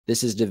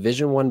This is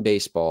Division I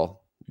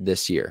baseball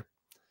this year.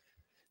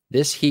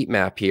 This heat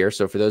map here,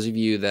 so for those of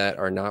you that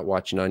are not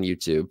watching on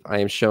YouTube, I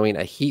am showing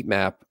a heat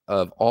map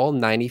of all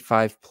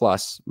 95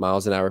 plus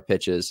miles an hour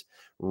pitches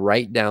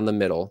right down the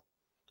middle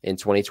in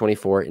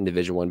 2024 in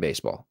Division I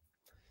baseball.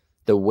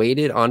 The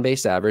weighted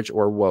on-base average,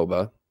 or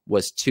WOBA,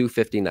 was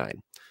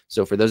 259.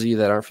 So for those of you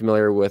that aren't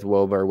familiar with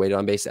WOBA or weighted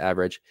on-base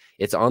average,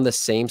 it's on the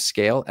same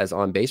scale as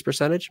on-base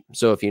percentage.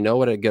 So if you know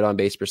what a good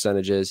on-base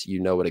percentage is, you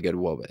know what a good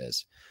WOBA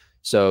is.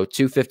 So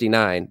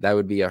 259, that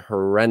would be a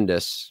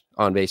horrendous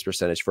on-base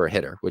percentage for a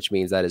hitter, which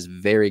means that is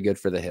very good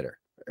for the hitter,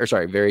 or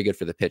sorry, very good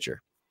for the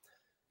pitcher.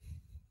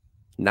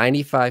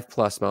 95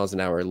 plus miles an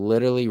hour,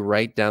 literally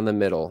right down the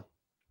middle.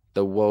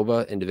 The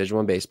WOBA in Division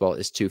I baseball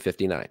is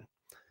 259.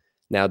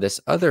 Now, this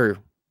other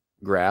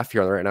graph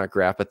here on the right, not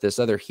graph, but this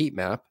other heat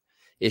map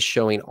is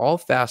showing all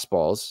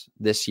fastballs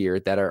this year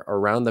that are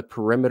around the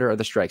perimeter of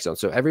the strike zone.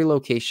 So every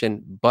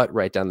location but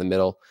right down the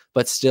middle,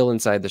 but still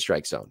inside the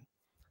strike zone.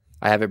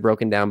 I have it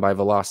broken down by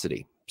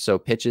velocity. So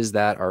pitches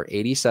that are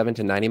 87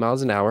 to 90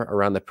 miles an hour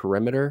around the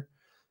perimeter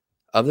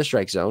of the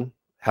strike zone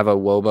have a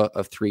WOBA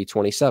of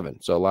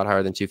 327, so a lot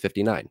higher than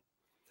 259.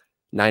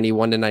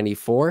 91 to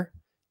 94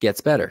 gets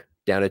better,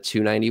 down to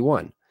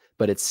 291,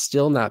 but it's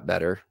still not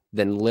better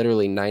than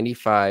literally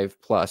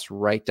 95 plus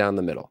right down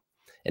the middle.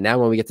 And now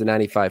when we get to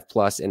 95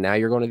 plus, and now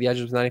you're going to the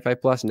edges with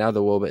 95 plus, now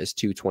the WOBA is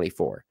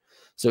 224.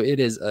 So it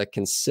is a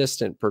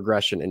consistent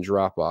progression and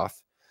drop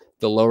off.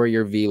 The lower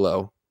your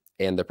velo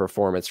and the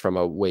performance from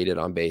a weighted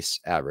on base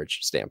average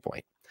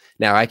standpoint.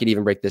 Now, I could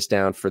even break this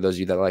down for those of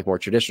you that like more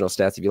traditional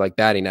stats. If you like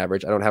batting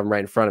average, I don't have them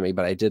right in front of me,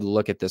 but I did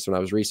look at this when I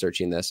was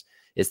researching this.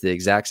 It's the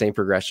exact same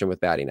progression with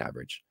batting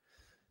average.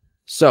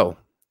 So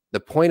the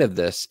point of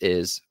this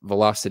is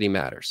velocity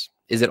matters.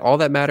 Is it all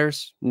that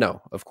matters?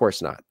 No, of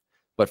course not.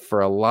 But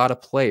for a lot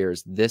of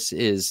players, this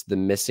is the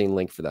missing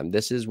link for them.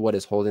 This is what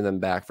is holding them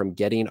back from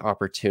getting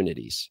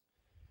opportunities.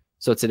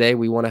 So today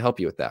we want to help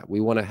you with that.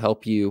 We want to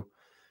help you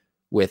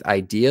with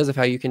ideas of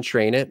how you can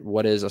train it.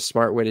 What is a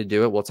smart way to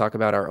do it? We'll talk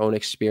about our own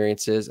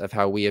experiences of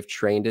how we have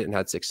trained it and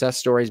had success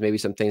stories, maybe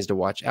some things to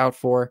watch out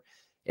for,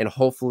 and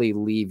hopefully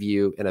leave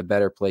you in a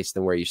better place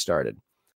than where you started.